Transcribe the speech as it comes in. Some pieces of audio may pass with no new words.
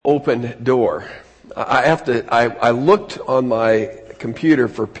Open Door. I looked on my computer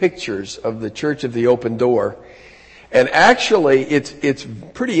for pictures of the Church of the Open Door, and actually it's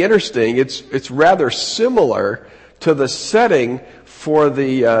pretty interesting. It's rather similar to the setting for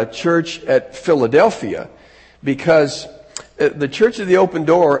the church at Philadelphia, because the Church of the Open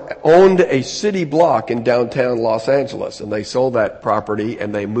Door owned a city block in downtown Los Angeles, and they sold that property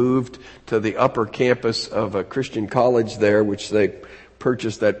and they moved to the upper campus of a Christian college there, which they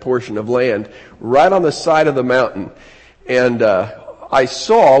purchased that portion of land right on the side of the mountain. And I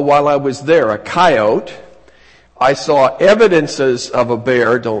saw, while I was there, a coyote. I saw evidences of a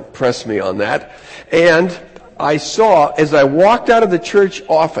bear. Don't press me on that. And I saw, as I walked out of the church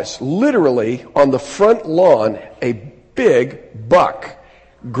office, literally on the front lawn, a big buck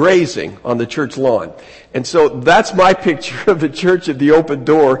grazing on the church lawn. And so that's my picture of the Church of the Open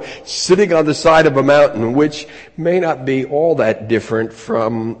Door, sitting on the side of a mountain, which may not be all that different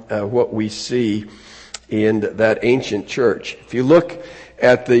from what we see in that ancient church. If you look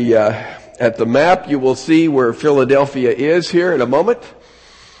at the map, you will see where Philadelphia is here in a moment.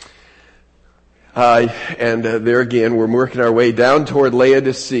 And there again, we're working our way down toward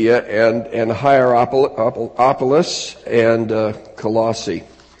Laodicea and Hierapolis and Colossae.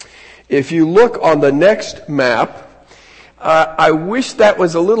 If you look on the next map, I wish that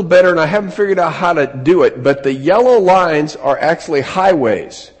was a little better, and I haven't figured out how to do it, but the yellow lines are actually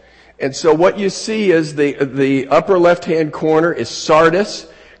highways. And so what you see is the upper left-hand corner is Sardis,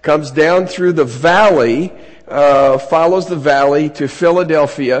 comes down through the valley, follows the valley to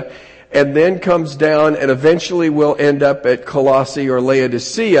Philadelphia, and then comes down and eventually will end up at Colossae or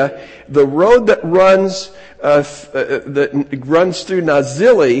Laodicea. The road that runs through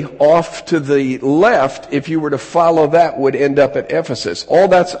Nazili off to the left, if you were to follow that, would end up at Ephesus. All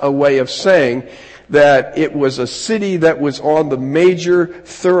that's a way of saying that it was a city that was on the major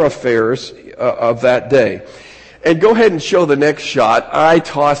thoroughfares of that day. And go ahead and show the next shot. I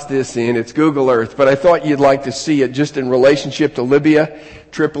tossed this in. It's Google Earth, but I thought you'd like to see it just in relationship to Libya.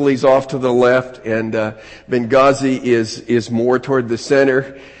 Tripoli's off to the left, and Benghazi is more toward the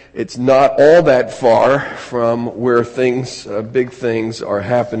center. It's not all that far from where big things are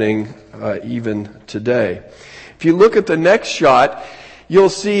happening even today. If you look at the next shot, you'll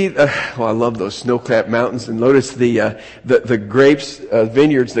see, I love those snow-capped mountains, and notice the grapes,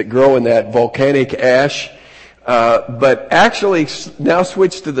 vineyards that grow in that volcanic ash. But actually, now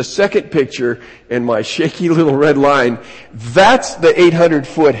switch to the second picture in my shaky little red line. That's the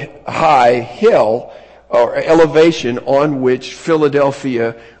 800-foot high hill or elevation on which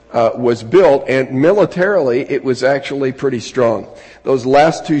Philadelphia was built, and militarily it was actually pretty strong. Those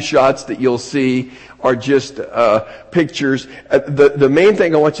last two shots that you'll see are just pictures. The main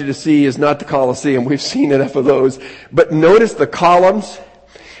thing I want you to see is not the Colosseum. We've seen enough of those. But notice the columns.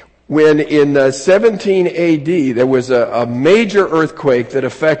 When in 17 AD there was a major earthquake that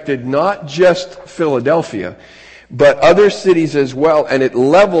affected not just Philadelphia, but other cities as well, and it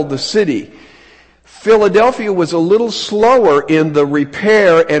leveled the city. Philadelphia was a little slower in the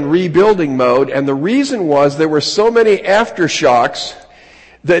repair and rebuilding mode, and the reason was there were so many aftershocks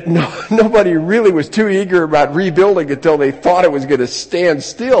that nobody really was too eager about rebuilding until they thought it was going to stand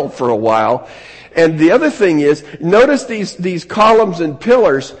still for a while. And the other thing is, notice these columns and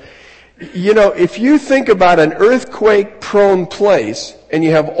pillars. You know, if you think about an earthquake-prone place, and you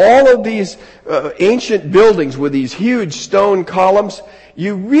have all of these ancient buildings with these huge stone columns,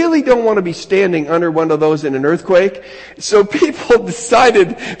 you really don't want to be standing under one of those in an earthquake. So people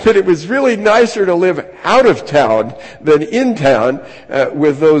decided that it was really nicer to live out of town than in town,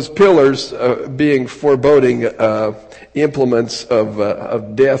 with those pillars being foreboding implements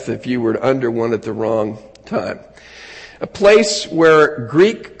of death if you were under one at the wrong time. A place where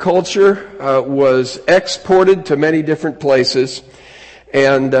Greek culture was exported to many different places,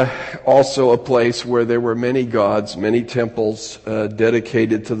 and also a place where there were many gods, many temples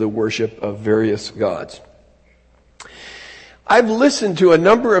dedicated to the worship of various gods. I've listened to a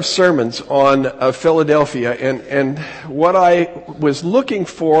number of sermons on Philadelphia, and what I was looking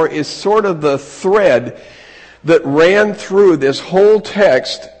for is sort of the thread that ran through this whole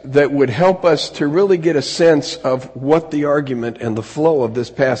text that would help us to really get a sense of what the argument and the flow of this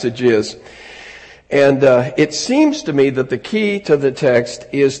passage is. And it seems to me that the key to the text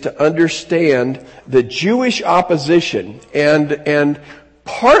is to understand the Jewish opposition, and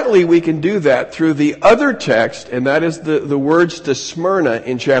partly we can do that through the other text, and that is the words to Smyrna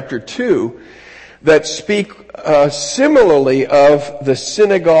in chapter 2 that speak similarly of the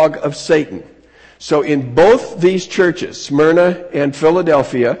synagogue of Satan. So in both these churches, Smyrna and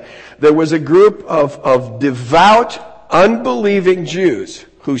Philadelphia, there was a group of devout, unbelieving Jews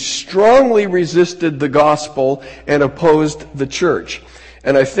who strongly resisted the gospel and opposed the church.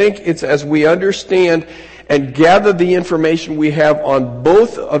 And I think it's as we understand and gather the information we have on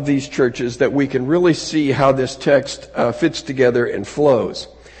both of these churches that we can really see how this text fits together and flows.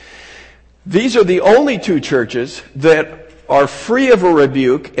 These are the only two churches that are free of a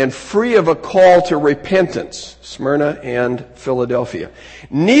rebuke and free of a call to repentance, Smyrna and Philadelphia.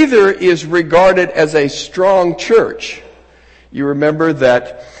 Neither is regarded as a strong church. You remember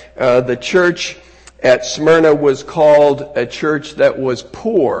that the church at Smyrna was called a church that was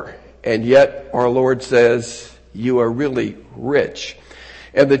poor, and yet our Lord says, you are really rich.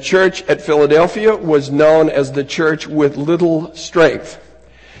 And the church at Philadelphia was known as the church with little strength.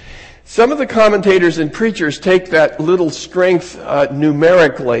 Some of the commentators and preachers take that little strength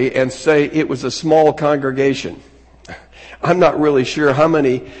numerically and say it was a small congregation. I'm not really sure how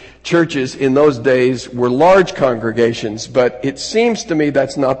many churches in those days were large congregations, but it seems to me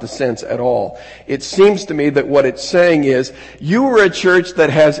that's not the sense at all. It seems to me that what it's saying is, you were a church that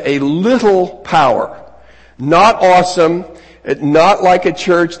has a little power. Not awesome, not like a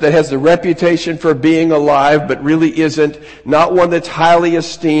church that has the reputation for being alive but really isn't. Not one that's highly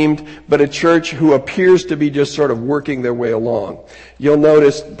esteemed, but a church who appears to be just sort of working their way along. You'll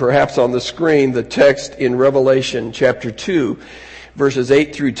notice perhaps on the screen the text in Revelation chapter 2, verses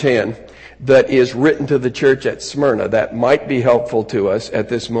 8 through 10, that is written to the church at Smyrna. That might be helpful to us at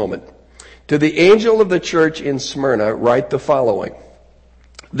this moment. To the angel of the church in Smyrna, write the following.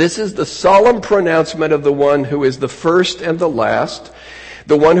 This is the solemn pronouncement of the one who is the first and the last,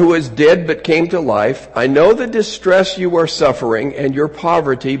 the one who is dead but came to life. I know the distress you are suffering and your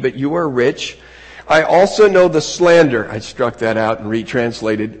poverty, but you are rich. I also know the slander. I struck that out and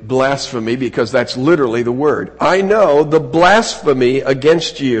retranslated blasphemy because that's literally the word. I know the blasphemy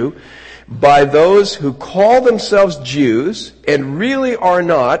against you by those who call themselves Jews and really are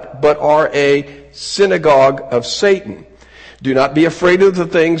not, but are a synagogue of Satan. Do not be afraid of the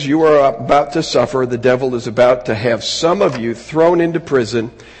things you are about to suffer. The devil is about to have some of you thrown into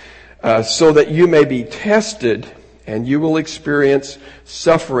prison so that you may be tested, and you will experience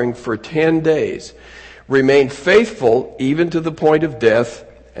suffering for 10 days. Remain faithful even to the point of death,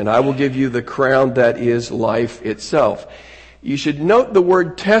 and I will give you the crown that is life itself. You should note the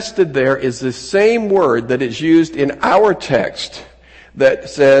word tested there is the same word that is used in our text that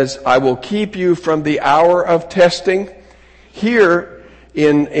says, I will keep you from the hour of testing. Here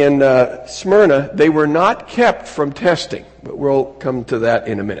in Smyrna, they were not kept from testing, but we'll come to that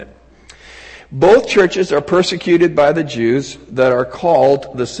in a minute. Both churches are persecuted by the Jews that are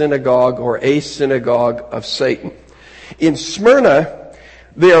called the synagogue or a synagogue of Satan. In Smyrna,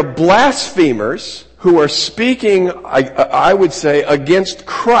 they are blasphemers who are speaking, I would say, against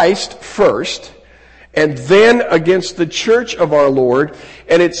Christ first, and then against the church of our Lord.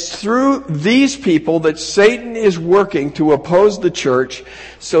 And it's through these people that Satan is working to oppose the church.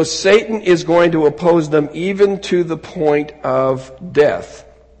 So Satan is going to oppose them even to the point of death.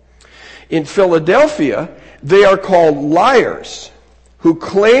 In Philadelphia, they are called liars who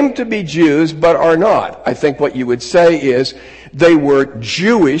claim to be Jews but are not. I think what you would say is they were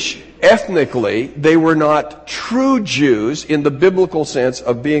Jewish ethnically. They were not true Jews in the biblical sense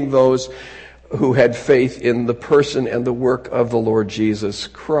of being those who had faith in the person and the work of the Lord Jesus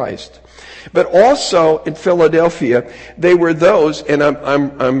Christ. But also in Philadelphia, they were those, and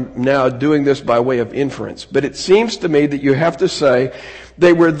I'm now doing this by way of inference, but it seems to me that you have to say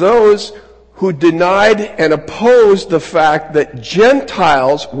they were those who denied and opposed the fact that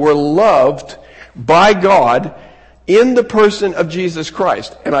Gentiles were loved by God in the person of Jesus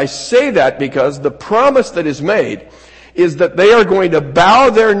Christ. And I say that because the promise that is made is that they are going to bow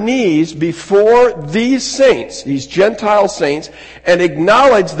their knees before these saints, these Gentile saints, and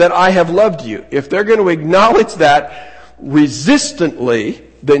acknowledge that I have loved you. If they're going to acknowledge that resistantly,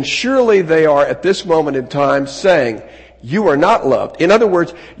 then surely they are at this moment in time saying, you are not loved. In other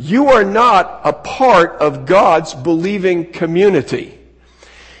words, you are not a part of God's believing community.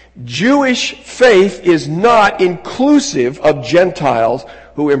 Jewish faith is not inclusive of Gentiles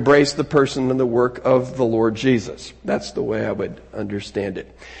who embrace the person and the work of the Lord Jesus. That's the way I would understand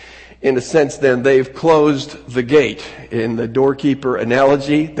it. In a sense, then, they've closed the gate. In the doorkeeper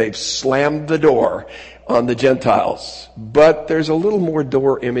analogy, they've slammed the door on the Gentiles. But there's a little more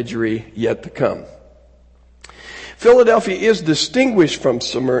door imagery yet to come. Philadelphia is distinguished from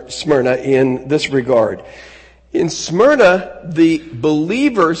Smyrna in this regard. In Smyrna, the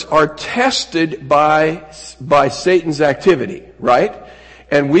believers are tested by Satan's activity, right?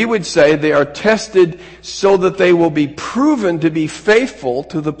 And we would say they are tested so that they will be proven to be faithful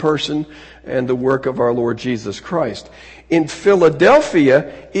to the person and the work of our Lord Jesus Christ. In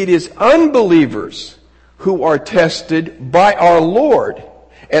Philadelphia, it is unbelievers who are tested by our Lord.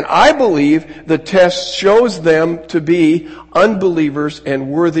 And I believe the test shows them to be unbelievers and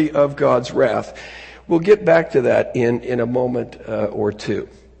worthy of God's wrath. We'll get back to that in a moment or two.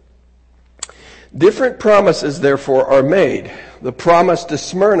 Different promises, therefore, are made. The promise to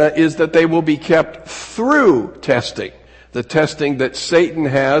Smyrna is that they will be kept through testing. The testing that Satan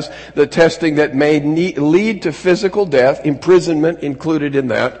has, the testing that may lead to physical death, imprisonment included in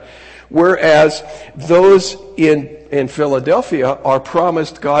that. Whereas those in Philadelphia are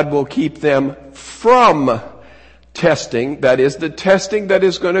promised God will keep them from testing. That is, the testing that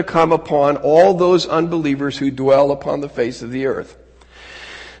is going to come upon all those unbelievers who dwell upon the face of the earth.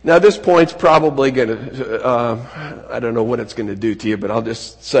 Now this point's probably going to, I don't know what it's going to do to you, but I'll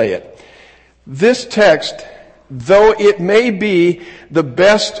just say it. This text, though it may be the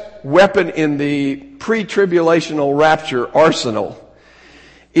best weapon in the pre-tribulational rapture arsenal,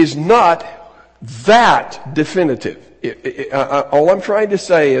 is not that definitive. All I'm trying to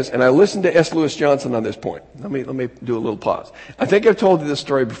say is, and I listened to S. Lewis Johnson on this point. Let me do a little pause. I think I've told you this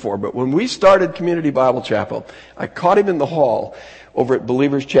story before, but when we started Community Bible Chapel, I caught him in the hall over at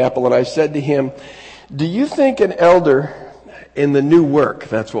Believers Chapel, and I said to him, do you think an elder in the new work,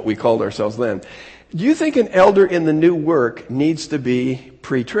 that's what we called ourselves then, do you think an elder in the new work needs to be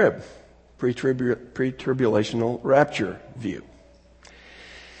pre-tribulational rapture view?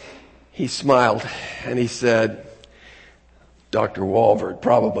 He smiled and he said, Dr. Walvoord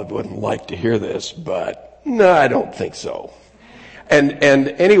probably wouldn't like to hear this, but no, I don't think so. And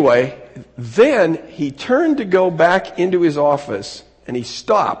anyway, then he turned to go back into his office and he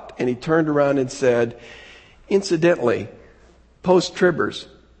stopped and he turned around and said, incidentally, post-tribbers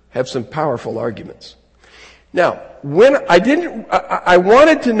have some powerful arguments. Now, when I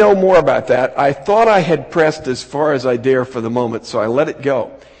wanted to know more about that. I thought I had pressed as far as I dare for the moment, so I let it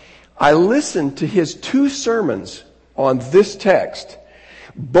go. I listened to his 2 sermons on this text.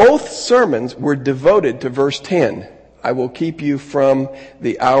 Both sermons were devoted to verse 10. I will keep you from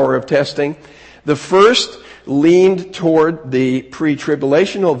the hour of testing. The first leaned toward the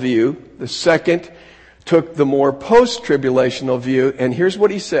pre-tribulational view. The second took the more post-tribulational view. And here's what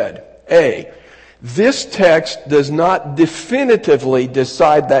he said. A, this text does not definitively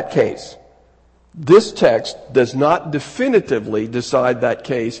decide that case. This text does not definitively decide that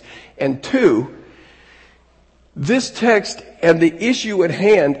case. And 2, this text and the issue at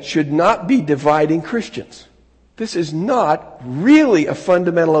hand should not be dividing Christians. This is not really a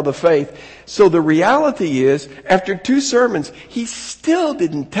fundamental of the faith. So the reality is, after 2 sermons, he still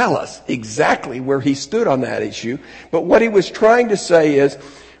didn't tell us exactly where he stood on that issue. But what he was trying to say is,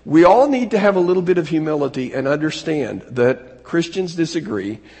 we all need to have a little bit of humility and understand that Christians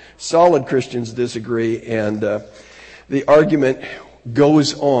disagree, solid Christians disagree, and the argument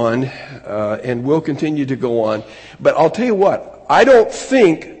goes on and will continue to go on. But I'll tell you what, I don't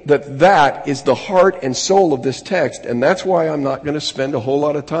think that is the heart and soul of this text, and that's why I'm not going to spend a whole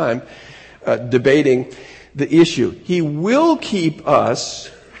lot of time debating the issue. He will keep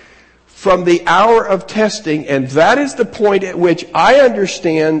us from the hour of testing, and that is the point at which I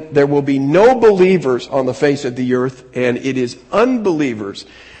understand there will be no believers on the face of the earth, and it is unbelievers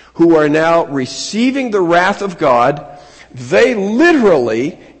who are now receiving the wrath of God. They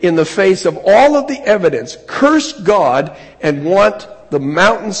literally, in the face of all of the evidence, curse God and want the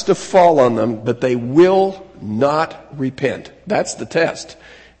mountains to fall on them, but they will not repent. That's the test,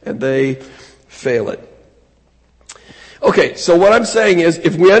 and they fail it. Okay, so what I'm saying is,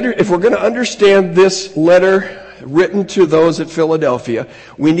 if we're going to understand this letter written to those at Philadelphia,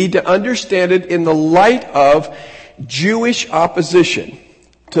 we need to understand it in the light of Jewish opposition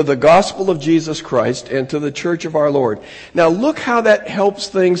to the gospel of Jesus Christ and to the church of our Lord. Now look how that helps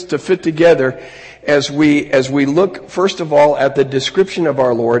things to fit together as we look, first of all, at the description of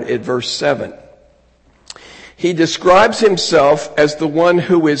our Lord at verse 7. He describes himself as the one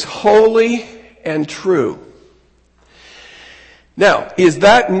who is holy and true. Now, is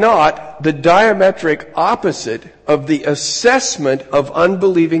that not the diametric opposite of the assessment of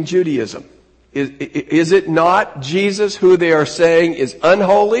unbelieving Judaism? Is it not Jesus who they are saying is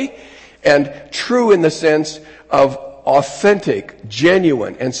unholy and true in the sense of authentic,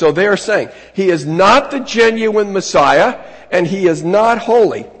 genuine? And so they are saying he is not the genuine Messiah and he is not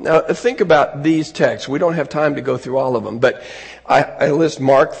holy. Now think about these texts. We don't have time to go through all of them, but I list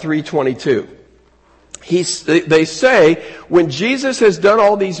Mark 3:22. They say when Jesus has done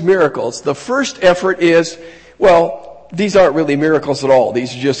all these miracles, the first effort is, well, these aren't really miracles at all.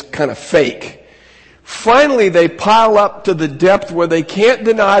 These are just kind of fake. Finally, they pile up to the depth where they can't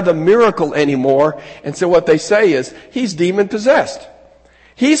deny the miracle anymore. And so what they say is, he's demon-possessed.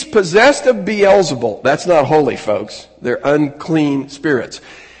 He's possessed of Beelzebul. That's not holy, folks. They're unclean spirits.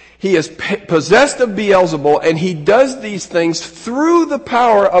 He is possessed of Beelzebul, and he does these things through the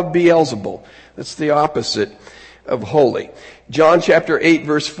power of Beelzebul. That's the opposite of holy. John chapter 8,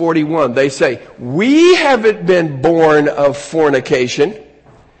 verse 41, they say, we haven't been born of fornication.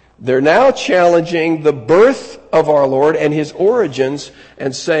 They're now challenging the birth of our Lord and his origins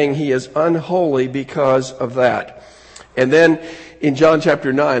and saying he is unholy because of that. And then in John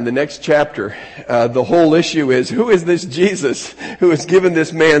chapter 9, the next chapter, the whole issue is, who is this Jesus who has given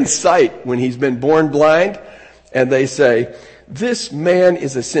this man sight when he's been born blind? And they say, this man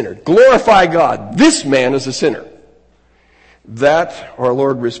is a sinner. Glorify God. This man is a sinner. That our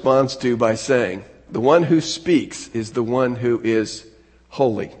Lord responds to by saying, the one who speaks is the one who is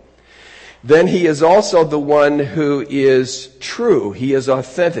holy. Then he is also the one who is true. He is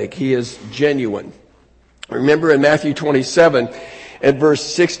authentic. He is genuine. Remember in Matthew 27 and verse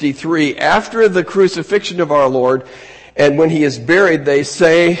 63, after the crucifixion of our Lord, and when he is buried, they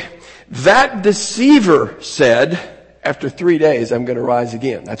say, that deceiver said, after 3 days, I'm going to rise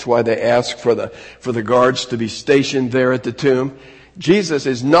again. That's why they ask for the guards to be stationed there at the tomb. Jesus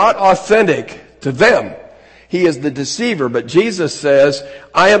is not authentic to them. He is the deceiver, but Jesus says,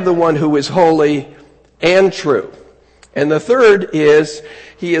 I am the one who is holy and true. And the third is,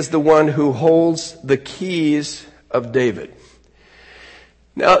 he is the one who holds the keys of David.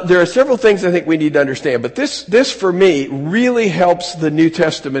 Now, there are several things I think we need to understand, but this for me really helps the New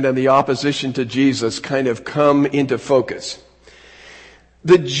Testament and the opposition to Jesus kind of come into focus.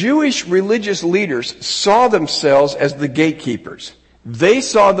 The Jewish religious leaders saw themselves as the gatekeepers. They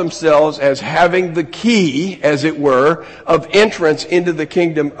saw themselves as having the key, as it were, of entrance into the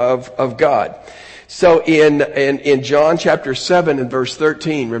kingdom of God. So in John chapter 7 and verse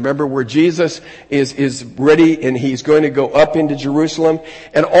 13, remember where Jesus is ready and he's going to go up into Jerusalem,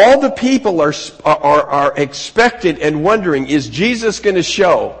 and all the people are expectant and wondering, is Jesus going to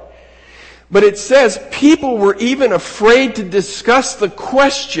show? But it says people were even afraid to discuss the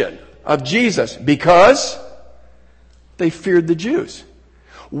question of Jesus because they feared the Jews.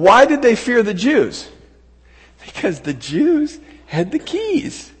 Why did they fear the Jews? Because the Jews had the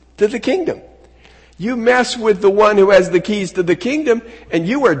keys to the kingdom. You mess with the one who has the keys to the kingdom, and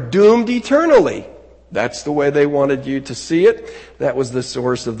you are doomed eternally. That's the way they wanted you to see it. That was the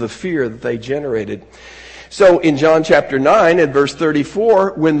source of the fear that they generated. So in John chapter 9 and verse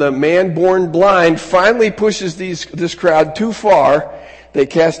 34, when the man born blind finally pushes this crowd too far, they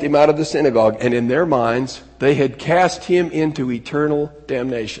cast him out of the synagogue, and in their minds, they had cast him into eternal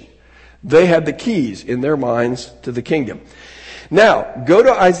damnation. They had the keys in their minds to the kingdom. Now, go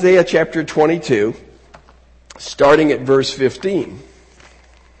to Isaiah chapter 22, starting at verse 15.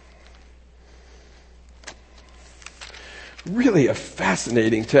 Really a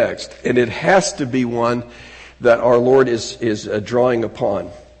fascinating text, and it has to be one that our Lord is drawing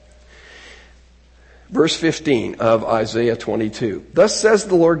upon. Verse 15 of Isaiah 22. Thus says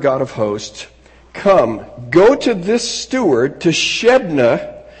the Lord God of hosts, come, go to this steward, to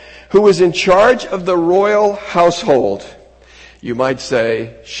Shebna, who is in charge of the royal household. You might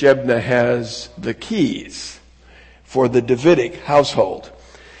say Shebna has the keys for the Davidic household.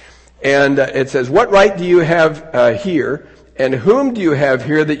 And it says, what right do you have here? And whom do you have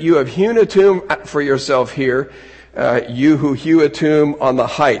here that you have hewn a tomb for yourself here? You who hew a tomb on the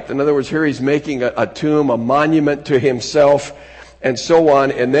height. In other words, here he's making a tomb, a monument to himself, and so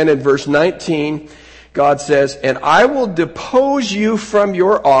on. And then in verse 19, God says, and I will depose you from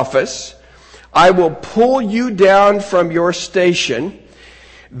your office. I will pull you down from your station.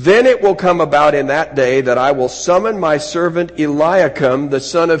 Then it will come about in that day that I will summon my servant Eliakim, the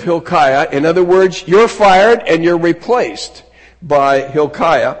son of Hilkiah. In other words, you're fired and you're replaced by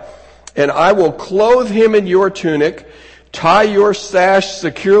Hilkiah. And I will clothe him in your tunic, tie your sash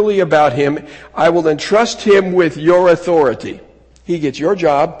securely about him. I will entrust him with your authority. He gets your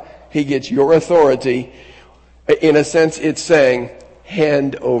job. He gets your authority. In a sense, it's saying,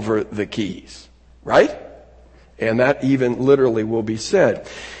 hand over the keys. Right? And that even literally will be said.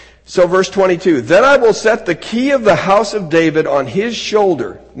 So verse 22, then I will set the key of the house of David on his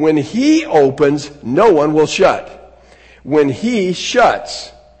shoulder. When he opens, no one will shut. When he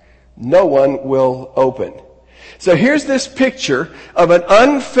shuts, no one will open. So here's this picture of an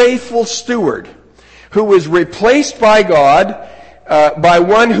unfaithful steward who was replaced by God, by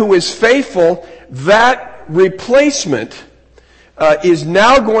one who is faithful. That replacement is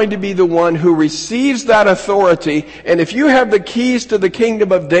now going to be the one who receives that authority. And if you have the keys to the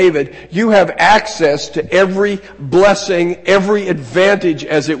kingdom of David, you have access to every blessing, every advantage,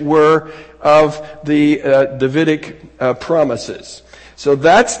 as it were, of the Davidic promises. So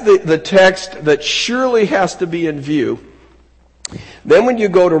that's the text that surely has to be in view. Then when you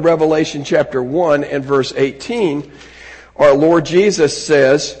go to Revelation chapter 1 and verse 18, our Lord Jesus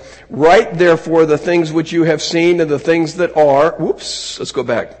says, "Write therefore the things which you have seen and the things that are," let's go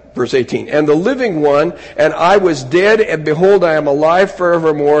back, verse 18, "and the living one, and I was dead, and behold, I am alive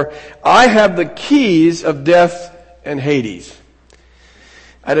forevermore. I have the keys of death and Hades."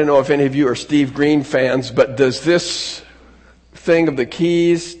 I don't know if any of you are Steve Green fans, but does this thing of the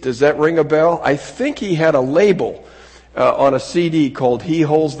keys, does that ring a bell? I think he had a label on a CD called "He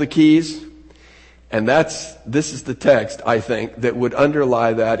Holds the Keys." And this is the text, I think, that would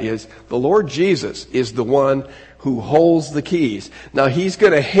underlie that is the Lord Jesus is the one who holds the keys. Now he's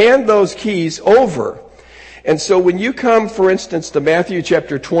going to hand those keys over. And so when you come, for instance, to Matthew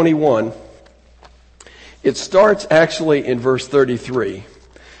chapter 21, it starts actually in verse 33.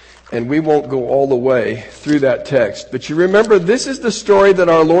 And we won't go all the way through that text. But you remember, this is the story that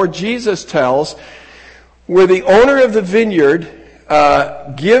our Lord Jesus tells, where the owner of the vineyard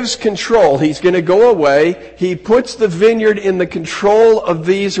gives control. He's going to go away. He puts the vineyard in the control of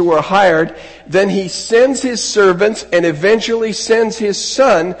these who are hired. Then he sends his servants and eventually sends his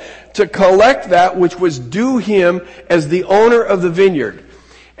son to collect that which was due him as the owner of the vineyard.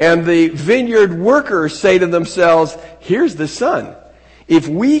 And the vineyard workers say to themselves, "Here's the son. If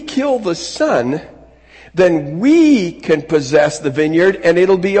we kill the son, then we can possess the vineyard and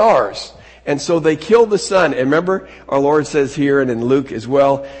it'll be ours." And so they kill the son. And remember, our Lord says here and in Luke as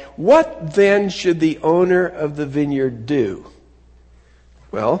well, "What then should the owner of the vineyard do?"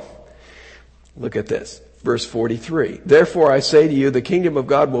 Well, look at this. Verse 43. "Therefore I say to you, the kingdom of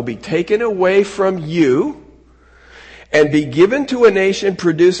God will be taken away from you and be given to a nation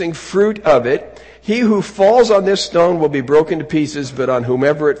producing fruit of it. He who falls on this stone will be broken to pieces, but on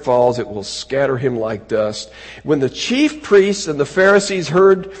whomever it falls, it will scatter him like dust." When the chief priests and the Pharisees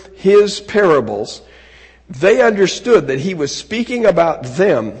heard his parables, they understood that he was speaking about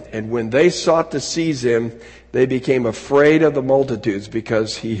them, and when they sought to seize him, they became afraid of the multitudes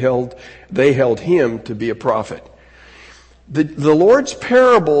because they held him to be a prophet. The Lord's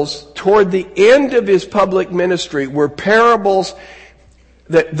parables toward the end of his public ministry were parables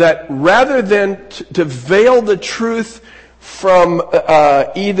that rather than to veil the truth from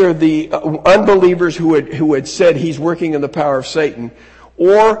either the unbelievers who had said he's working in the power of Satan,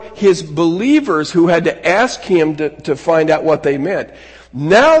 or his believers who had to ask him to find out what they meant.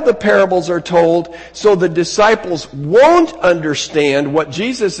 Now the parables are told so the disciples won't understand what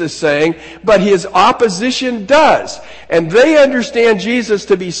Jesus is saying, but his opposition does. And they understand Jesus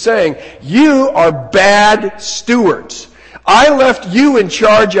to be saying, "You are bad stewards. I left you in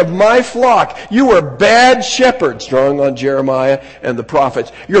charge of my flock. You are bad shepherds," drawing on Jeremiah and the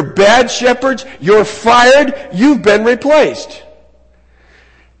prophets. "You're bad shepherds. You're fired. You've been replaced."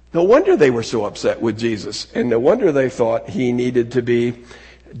 No wonder they were so upset with Jesus, and no wonder they thought he needed to be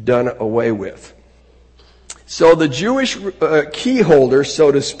done away with. So the Jewish key holders,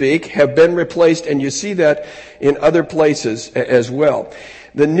 so to speak, have been replaced, and you see that in other places as well.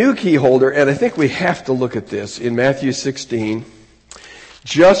 The new key holder, and I think we have to look at this in Matthew 16,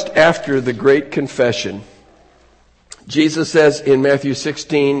 just after the great confession. Jesus says in Matthew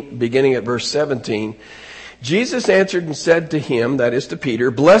 16, beginning at verse 17, "Jesus answered and said to him," that is to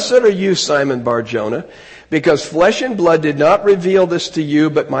Peter, "Blessed are you, Simon Bar-Jonah, because flesh and blood did not reveal this to you,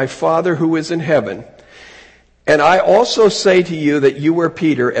 but my Father who is in heaven. And I also say to you that you are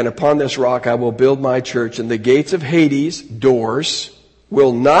Peter, and upon this rock I will build my church, and the gates of Hades," doors,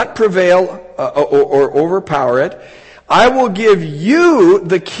 "will not prevail or overpower it. I will give you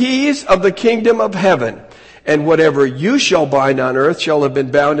the keys of the kingdom of heaven. And whatever you shall bind on earth shall have been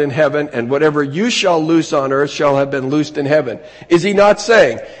bound in heaven, and whatever you shall loose on earth shall have been loosed in heaven." Is he not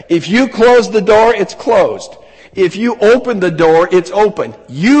saying, if you close the door, it's closed? If you open the door, it's open.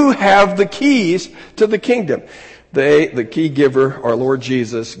 You have the keys to the kingdom. The key giver, our Lord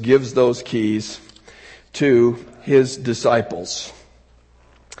Jesus, gives those keys to his disciples.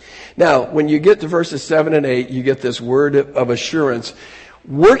 Now, when you get to verses 7 and 8, you get this word of assurance,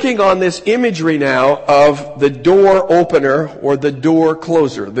 working on this imagery now of the door opener or the door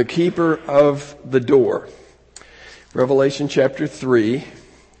closer, the keeper of the door. Revelation chapter 3,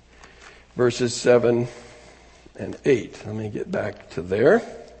 verses 7 and 8. Let me get back to there.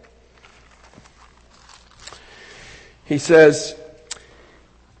 He says,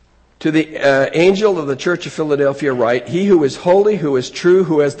 To the angel of the church of Philadelphia write, He who is holy, who is true,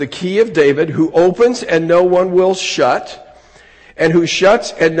 who has the key of David, who opens and no one will shut, and who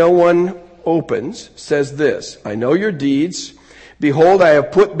shuts and no one opens, says this, I know your deeds. Behold, I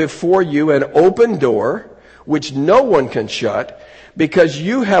have put before you an open door, which no one can shut, because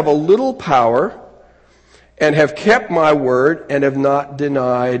you have a little power, and have kept my word, and have not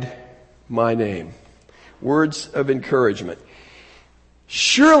denied my name. Words of encouragement.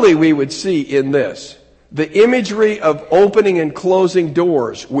 Surely we would see in this the imagery of opening and closing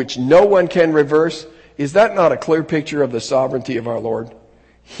doors, which no one can reverse. Is that not a clear picture of the sovereignty of our Lord?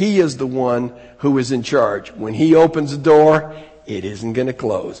 He is the one who is in charge. When He opens a door, it isn't going to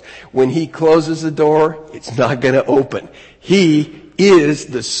close. When He closes the door, it's not going to open. He is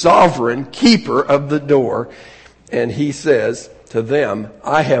the sovereign keeper of the door. And He says to them,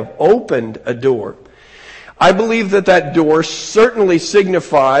 I have opened a door. I believe that door certainly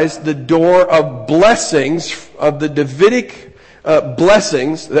signifies the door of blessings, of the Davidic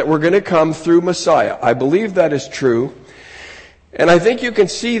blessings that were going to come through Messiah. I believe that is true. And I think you can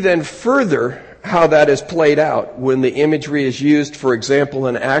see then further how that is played out when the imagery is used, for example,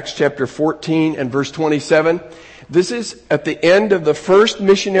 in Acts chapter 14 and verse 27. This is at the end of the first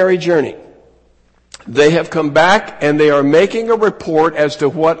missionary journey. They have come back and they are making a report as to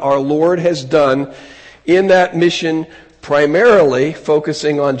what our Lord has done in that mission, primarily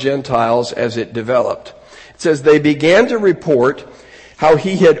focusing on Gentiles as it developed. It says they began to report how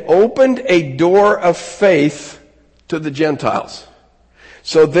He had opened a door of faith to the Gentiles.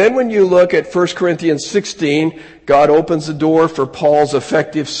 So then when you look at 1 Corinthians 16, God opens the door for Paul's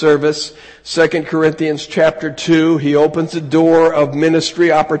effective service. 2 Corinthians chapter 2, He opens the door of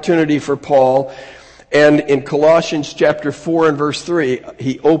ministry opportunity for Paul. And in Colossians chapter 4 and verse 3,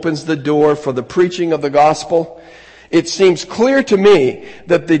 He opens the door for the preaching of the gospel. It seems clear to me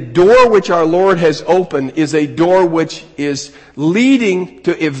that the door which our Lord has opened is a door which is leading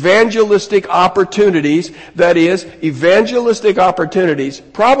to evangelistic opportunities. That is, evangelistic opportunities,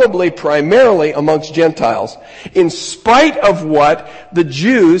 probably primarily amongst Gentiles, in spite of what the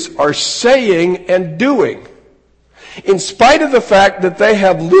Jews are saying and doing. In spite of the fact that they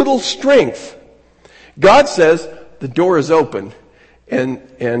have little strength, God says the door is open, and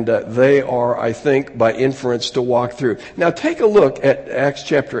they are, I think, by inference to walk through. Now take a look at Acts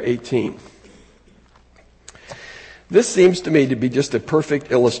chapter 18. This seems to me to be just a perfect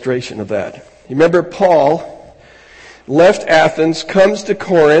illustration of that. You remember Paul left Athens, comes to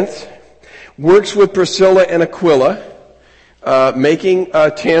Corinth, works with Priscilla and Aquila, making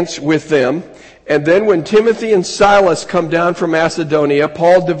tents with them. And then when Timothy and Silas come down from Macedonia,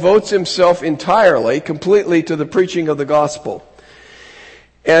 Paul devotes himself entirely, completely to the preaching of the gospel.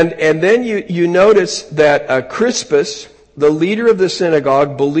 And then you notice that Crispus, the leader of the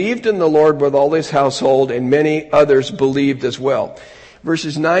synagogue, believed in the Lord with all his household, and many others believed as well.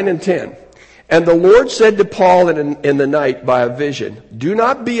 Verses 9 and 10. And the Lord said to Paul in the night by a vision, do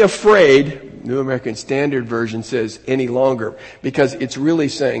not be afraid. New American Standard Version says any longer, because it's really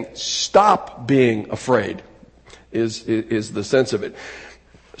saying stop being afraid is the sense of it.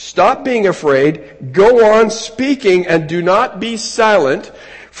 Stop being afraid, go on speaking, and do not be silent,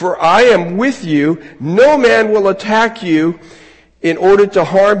 for I am with you. No man will attack you in order to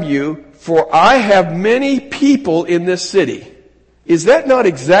harm you, for I have many people in this city. Is that not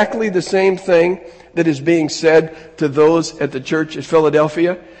exactly the same thing that is being said to those at the church at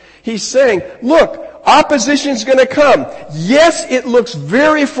Philadelphia? He's saying, look, opposition's going to come. Yes, it looks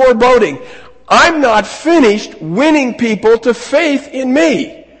very foreboding. I'm not finished winning people to faith in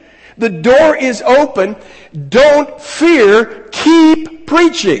me. The door is open. Don't fear. Keep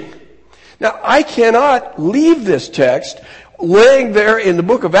preaching. Now, I cannot leave this text laying there in the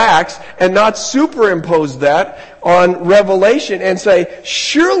book of Acts and not superimpose that on Revelation and say,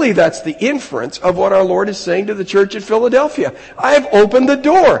 surely that's the inference of what our Lord is saying to the church at Philadelphia. I have opened the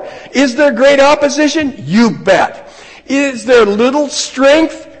door. Is there great opposition? You bet. Is there little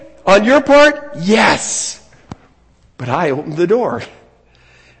strength on your part? Yes. But I opened the door.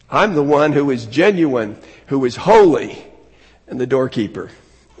 I'm the one who is genuine, who is holy, and the doorkeeper.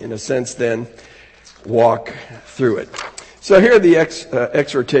 In a sense, then, walk through it. So here are the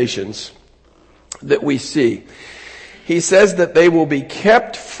exhortations that we see. He says that they will be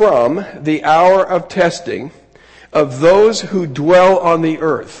kept from the hour of testing of those who dwell on the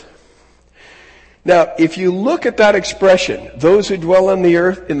earth. Now, if you look at that expression, those who dwell on the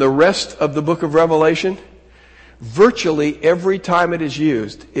earth, in the rest of the book of Revelation, virtually every time it is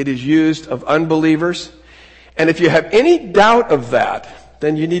used of unbelievers. And if you have any doubt of that,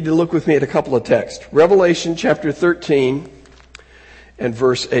 then you need to look with me at a couple of texts. Revelation chapter 13 and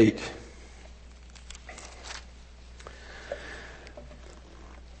verse 8.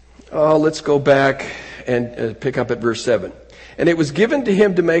 Let's go back and pick up at verse 7. And it was given to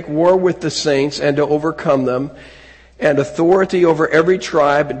him to make war with the saints and to overcome them. And authority over every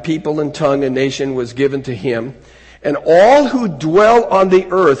tribe and people and tongue and nation was given to him. And all who dwell on the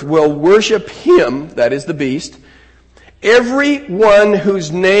earth will worship him, that is the beast, every one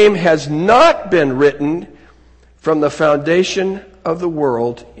whose name has not been written from the foundation of the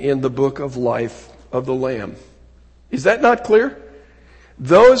world in the book of life of the Lamb. Is that not clear?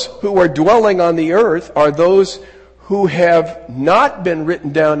 Those who are dwelling on the earth are those who have not been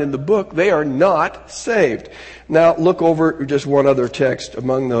written down in the book. They are not saved. Now look over just one other text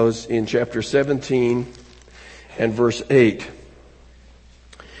among those in chapter 17 and verse 8.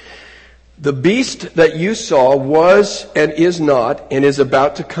 The beast that you saw was and is not and is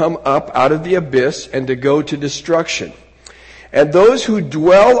about to come up out of the abyss and to go to destruction. And those who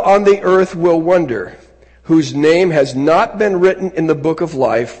dwell on the earth will wonder, whose name has not been written in the book of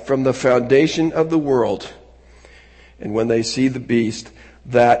life from the foundation of the world. And when they see the beast,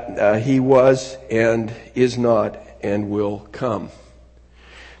 that he was and is not and will come.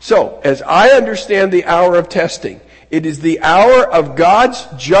 So, as I understand the hour of testing, it is the hour of God's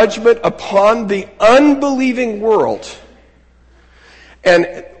judgment upon the unbelieving world.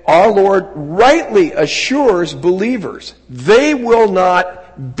 And our Lord rightly assures believers they will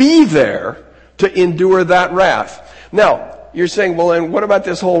not be there to endure that wrath. Now, you're saying, well, and what about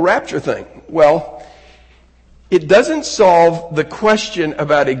this whole rapture thing? Well, it doesn't solve the question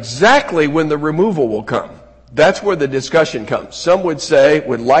about exactly when the removal will come. That's where the discussion comes. Some would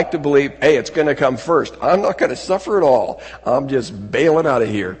like to believe, hey, it's going to come first. I'm not going to suffer at all. I'm just bailing out of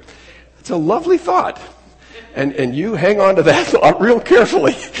here. It's a lovely thought. And you hang on to that thought real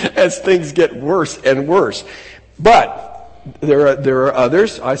carefully as things get worse and worse. But there are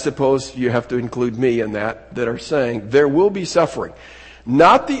others, I suppose you have to include me in that are saying there will be suffering.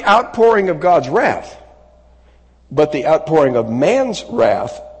 Not the outpouring of God's wrath, but the outpouring of man's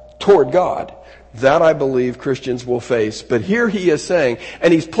wrath toward God. That I believe Christians will face. But here he is saying,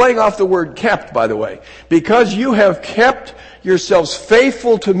 and he's playing off the word kept, by the way, because you have kept yourselves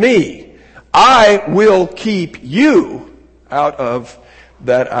faithful to me, I will keep you out of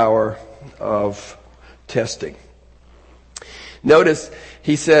that hour of testing. Notice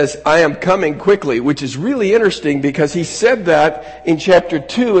he says, I am coming quickly, which is really interesting because he said that in chapter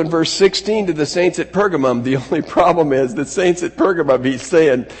 2 and verse 16 to the saints at Pergamum. The only problem is the saints at Pergamum, he's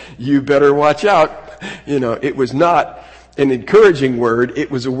saying, you better watch out. It was not an encouraging word.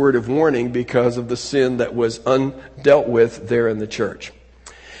 It was a word of warning because of the sin that was undealt with there in the church.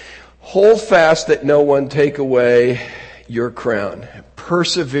 Hold fast that no one take away your crown.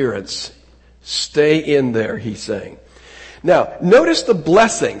 Perseverance. Stay in there, he's saying. Now, notice the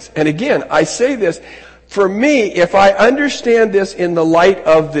blessings. And again, I say this, for me, if I understand this in the light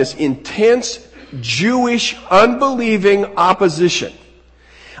of this intense Jewish unbelieving opposition,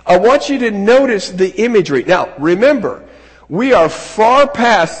 I want you to notice the imagery. Now, remember, we are far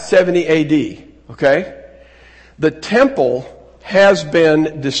past 70 AD, okay? The temple has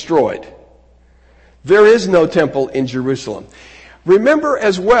been destroyed. There is no temple in Jerusalem. Remember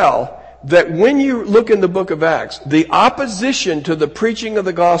as well that when you look in the book of Acts, the opposition to the preaching of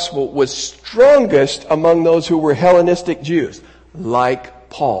the gospel was strongest among those who were Hellenistic Jews,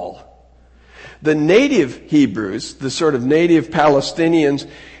 like Paul. The native Hebrews, the sort of native Palestinians,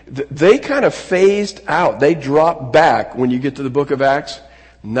 they kind of phased out. They dropped back when you get to the book of Acts,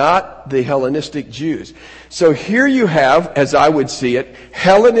 not the Hellenistic Jews. So here you have, as I would see it,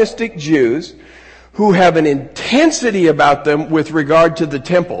 Hellenistic Jews who have an intensity about them with regard to the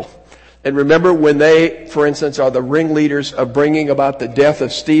temple. And remember when they, for instance, are the ringleaders of bringing about the death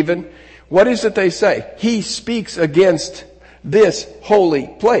of Stephen, what is it they say? He speaks against this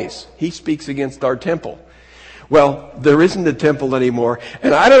holy place. He speaks against our temple. Well, there isn't a temple anymore,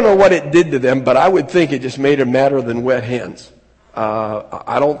 and I don't know what it did to them, but I would think it just made them madder than wet hens.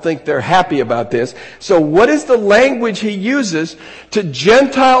 I don't think they're happy about this. So what is the language he uses to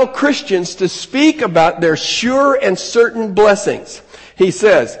Gentile Christians to speak about their sure and certain blessings? He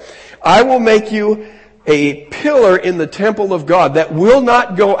says, I will make you a pillar in the temple of God that will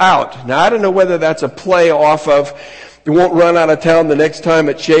not go out. Now, I don't know whether that's a play off of it won't run out of town the next time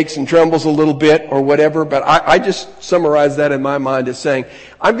it shakes and trembles a little bit or whatever, but I just summarize that in my mind as saying,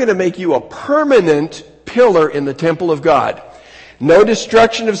 I'm going to make you a permanent pillar in the temple of God. No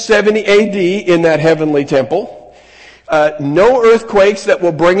destruction of 70 AD in that heavenly temple. No earthquakes that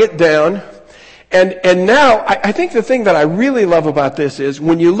will bring it down. And now, I think the thing that I really love about this is,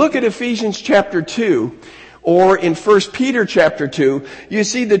 when you look at Ephesians chapter 2, Or in 1 Peter chapter 2, you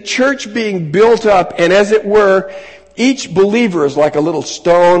see the church being built up, and as it were, each believer is like a little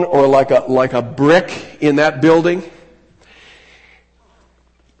stone or like a brick in that building.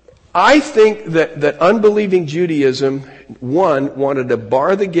 I think that unbelieving Judaism, one, wanted to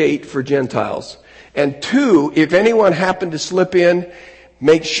bar the gate for Gentiles, and two, if anyone happened to slip in,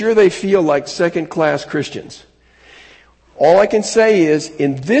 make sure they feel like second-class Christians. All I can say is,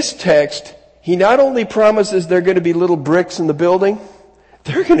 in this text, he not only promises they're going to be little bricks in the building,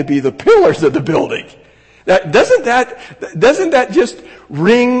 they're going to be the pillars of the building. Now, doesn't that just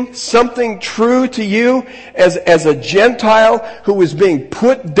ring something true to you as a Gentile who was being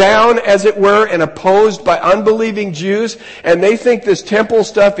put down, as it were, and opposed by unbelieving Jews, and they think this temple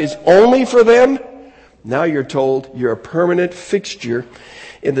stuff is only for them? Now you're told you're a permanent fixture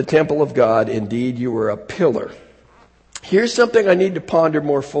in the temple of God. Indeed, you were a pillar. Here's something I need to ponder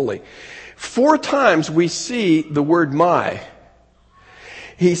more fully. 4 times we see the word my.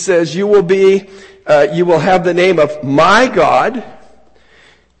 He says, you will have the name of my God.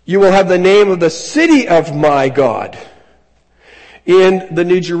 You will have the name of the city of my God in the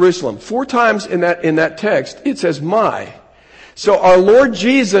New Jerusalem. 4 times in that text, it says my. So our Lord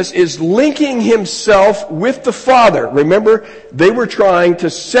Jesus is linking himself with the Father. Remember, they were trying to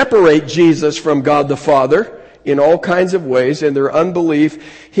separate Jesus from God the Father in all kinds of ways in their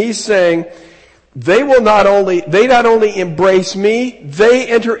unbelief. He's saying, they not only embrace me, they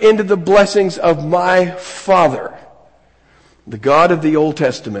enter into the blessings of my Father. The God of the Old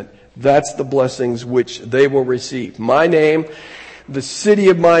Testament, that's the blessings which they will receive. My name, the city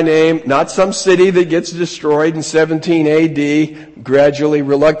of my name, not some city that gets destroyed in 17 AD, gradually,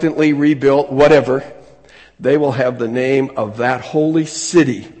 reluctantly rebuilt, whatever. They will have the name of that holy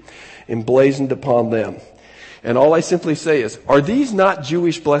city emblazoned upon them. And all I simply say is, are these not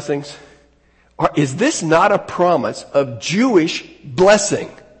Jewish blessings? Is this not a promise of Jewish blessing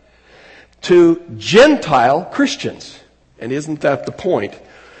to Gentile Christians? And isn't that the point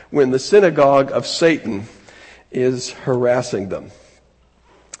when the synagogue of Satan is harassing them?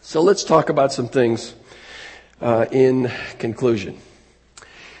 So let's talk about some things in conclusion.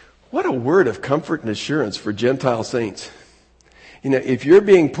 What a word of comfort and assurance for Gentile saints. You know, if you're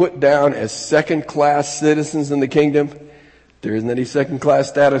being put down as second-class citizens in the kingdom, there isn't any second-class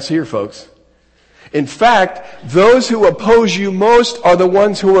status here, folks. In fact, those who oppose you most are the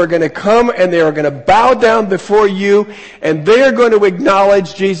ones who are going to come and they are going to bow down before you, and they are going to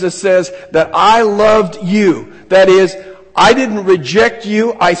acknowledge, Jesus says, that I loved you. That is, I didn't reject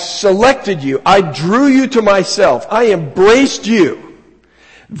you, I selected you, I drew you to myself, I embraced you.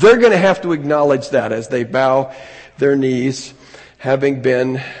 They're going to have to acknowledge that as they bow their knees, having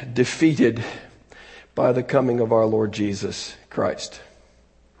been defeated by the coming of our Lord Jesus Christ.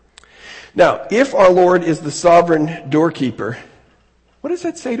 Now, if our Lord is the sovereign doorkeeper, what does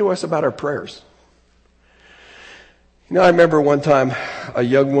that say to us about our prayers? You know, I remember one time a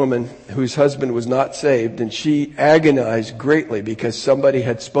young woman whose husband was not saved, and she agonized greatly because somebody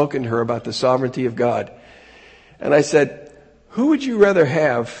had spoken to her about the sovereignty of God. And I said, who would you rather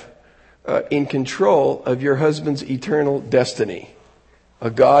have in control of your husband's eternal destiny? A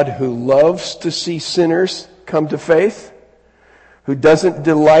God who loves to see sinners come to faith, who doesn't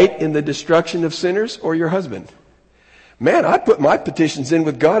delight in the destruction of sinners, or your husband? Man, I put my petitions in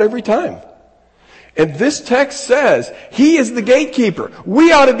with God every time. And this text says he is the gatekeeper.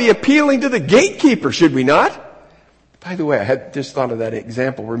 We ought to be appealing to the gatekeeper, should we not? By the way, I had just thought of that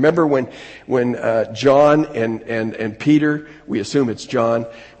example. Remember when John and Peter, we assume it's John,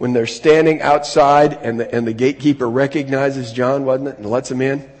 when they're standing outside and the gatekeeper recognizes John, wasn't it, and lets him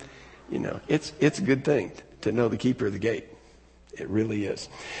in? You know, it's a good thing to know the keeper of the gate. It really is.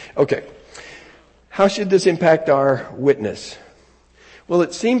 Okay. How should this impact our witness? Well,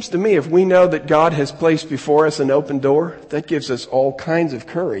 it seems to me if we know that God has placed before us an open door, that gives us all kinds of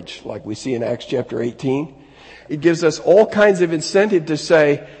courage, like we see in Acts chapter 18. It gives us all kinds of incentive to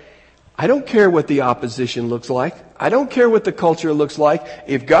say, I don't care what the opposition looks like. I don't care what the culture looks like.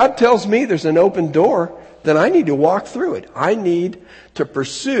 If God tells me there's an open door, then I need to walk through it. I need to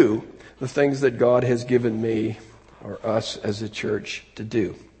pursue the things that God has given me or us as a church to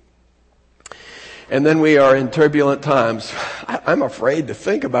do. And then we are in turbulent times. I'm afraid to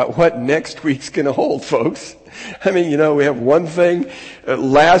think about what next week's going to hold, folks. I mean, you know, we have one thing.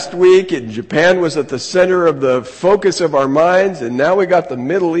 Last week, Japan was at the center of the focus of our minds, and now we got the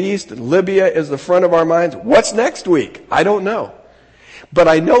Middle East, and Libya is the front of our minds. What's next week? I don't know. But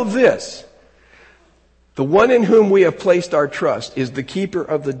I know this. The one in whom we have placed our trust is the keeper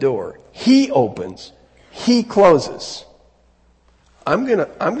of the door. He opens. He closes. I'm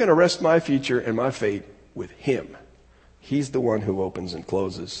gonna rest my future and my fate with Him. He's the one who opens and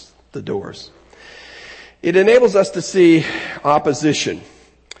closes the doors. It enables us to see opposition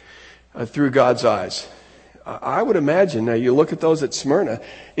through God's eyes. I would imagine, now you look at those at Smyrna,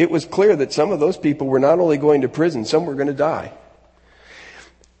 it was clear that some of those people were not only going to prison, some were going to die.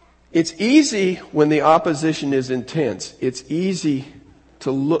 It's easy when the opposition is intense. It's easy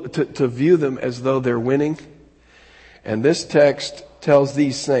to view them as though they're winning. And this text tells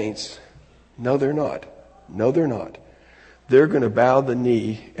these saints, no, they're not. No, they're not. They're going to bow the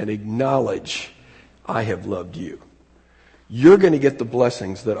knee and acknowledge, I have loved you. You're going to get the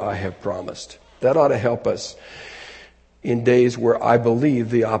blessings that I have promised. That ought to help us in days where I believe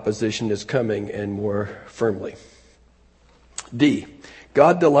the opposition is coming, and more firmly. D,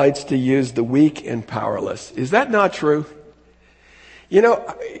 God delights to use the weak and powerless. Is that not true? You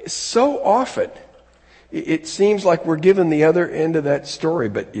know, so often it seems like we're given the other end of that story,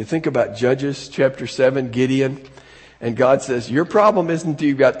 but you think about Judges chapter 7, Gideon, and God says, your problem isn't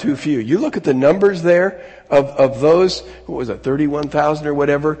you've got too few. You look at the numbers there of those, what was it, 31,000 or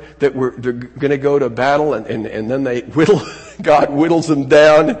whatever, they're going to go to battle, and then God whittles them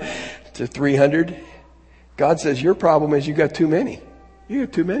down to 300. God says, your problem is you got too many. You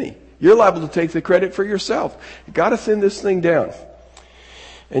got too many. You're liable to take the credit for yourself. You've got to thin this thing down.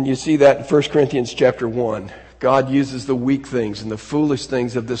 And you see that in 1 Corinthians chapter 1. God uses the weak things and the foolish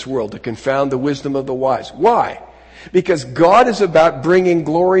things of this world to confound the wisdom of the wise. Why? Because God is about bringing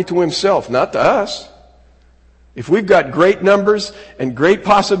glory to Himself, not to us. If we've got great numbers and great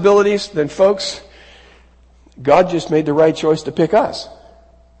possibilities, then folks, God just made the right choice to pick us.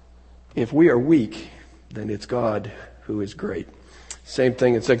 If we are weak, then it's God who is great. Same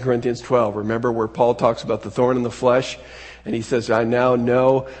thing in 2 Corinthians 12. Remember where Paul talks about the thorn in the flesh? And he says, I now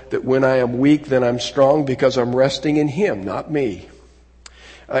know that when I am weak, then I'm strong because I'm resting in Him, not me.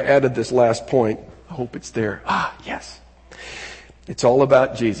 I added this last point. I hope it's there. Yes. It's all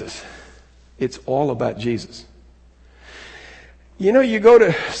about Jesus. It's all about Jesus. You know, you go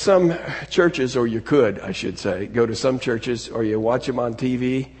to some churches, or you could, I should say, go to some churches, or you watch them on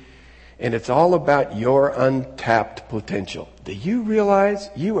TV, and it's all about your untapped potential. Do you realize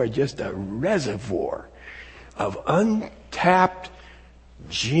you are just a reservoir of untapped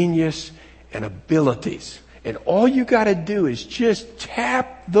genius and abilities? And all you got to do is just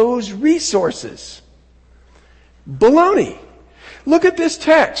tap those resources. Baloney. Look at this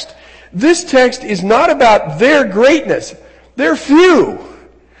text. This text is not about their greatness. They're few.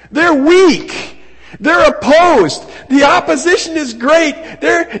 They're weak. They're opposed. The opposition is great.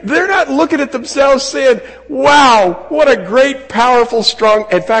 They're not looking at themselves saying, wow, what a great, powerful, strong.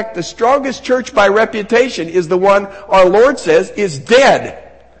 In fact, the strongest church by reputation is the one our Lord says is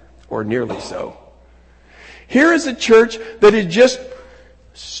dead. Or nearly so. Here is a church that is just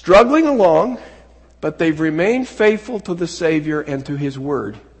struggling along, but they've remained faithful to the Savior and to His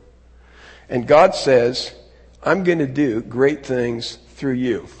Word. And God says, I'm going to do great things through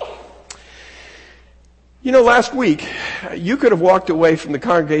you. You know, last week, you could have walked away from the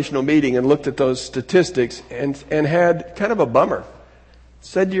congregational meeting and looked at those statistics and had kind of a bummer.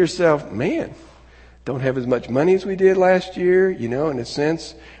 Said to yourself, man, don't have as much money as we did last year. You know, in a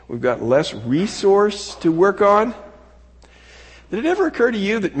sense, we've got less resource to work on. Did it ever occur to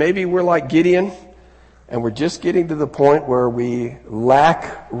you that maybe we're like Gideon and we're just getting to the point where we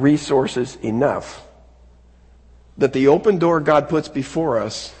lack resources enough? That the open door God puts before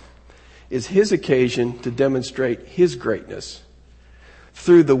us is His occasion to demonstrate His greatness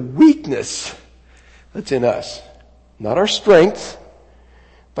through the weakness that's in us. Not our strength,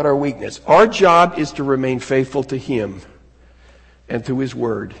 but our weakness. Our job is to remain faithful to Him and to His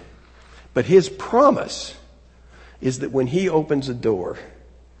Word. But His promise is that when He opens a door,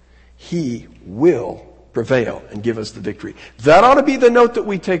 He will prevail and give us the victory. That ought to be the note that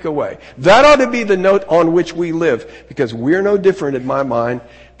we take away. That ought to be the note on which we live, because we're no different in my mind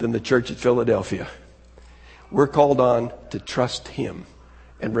than the church at Philadelphia. We're called on to trust Him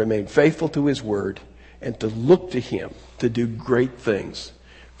and remain faithful to His Word and to look to Him to do great things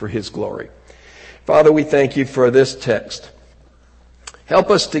for His glory. Father, we thank You for this text. Help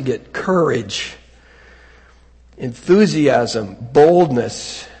us to get courage, enthusiasm,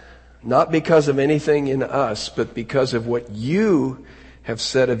 boldness, not because of anything in us, but because of what You have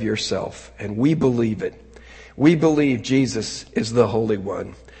said of Yourself. And we believe it. We believe Jesus is the Holy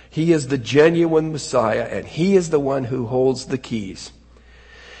One. He is the genuine Messiah, and He is the one who holds the keys.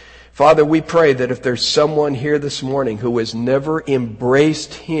 Father, we pray that if there's someone here this morning who has never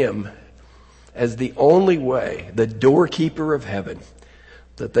embraced Him as the only way, the doorkeeper of heaven,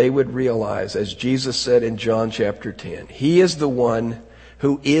 that they would realize, as Jesus said in John chapter 10, He is the one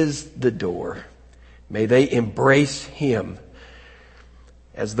who is the door. May they embrace Him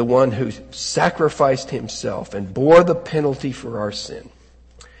as the one who sacrificed Himself and bore the penalty for our sin.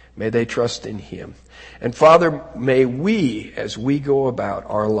 May they trust in Him. And Father, may we, as we go about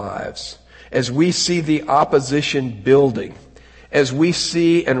our lives, as we see the opposition building, as we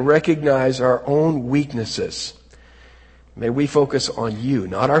see and recognize our own weaknesses, may we focus on You,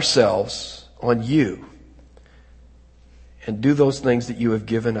 not ourselves, on You, and do those things that You have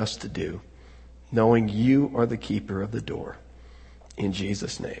given us to do, knowing You are the keeper of the door. In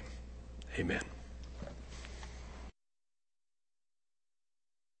Jesus' name, amen.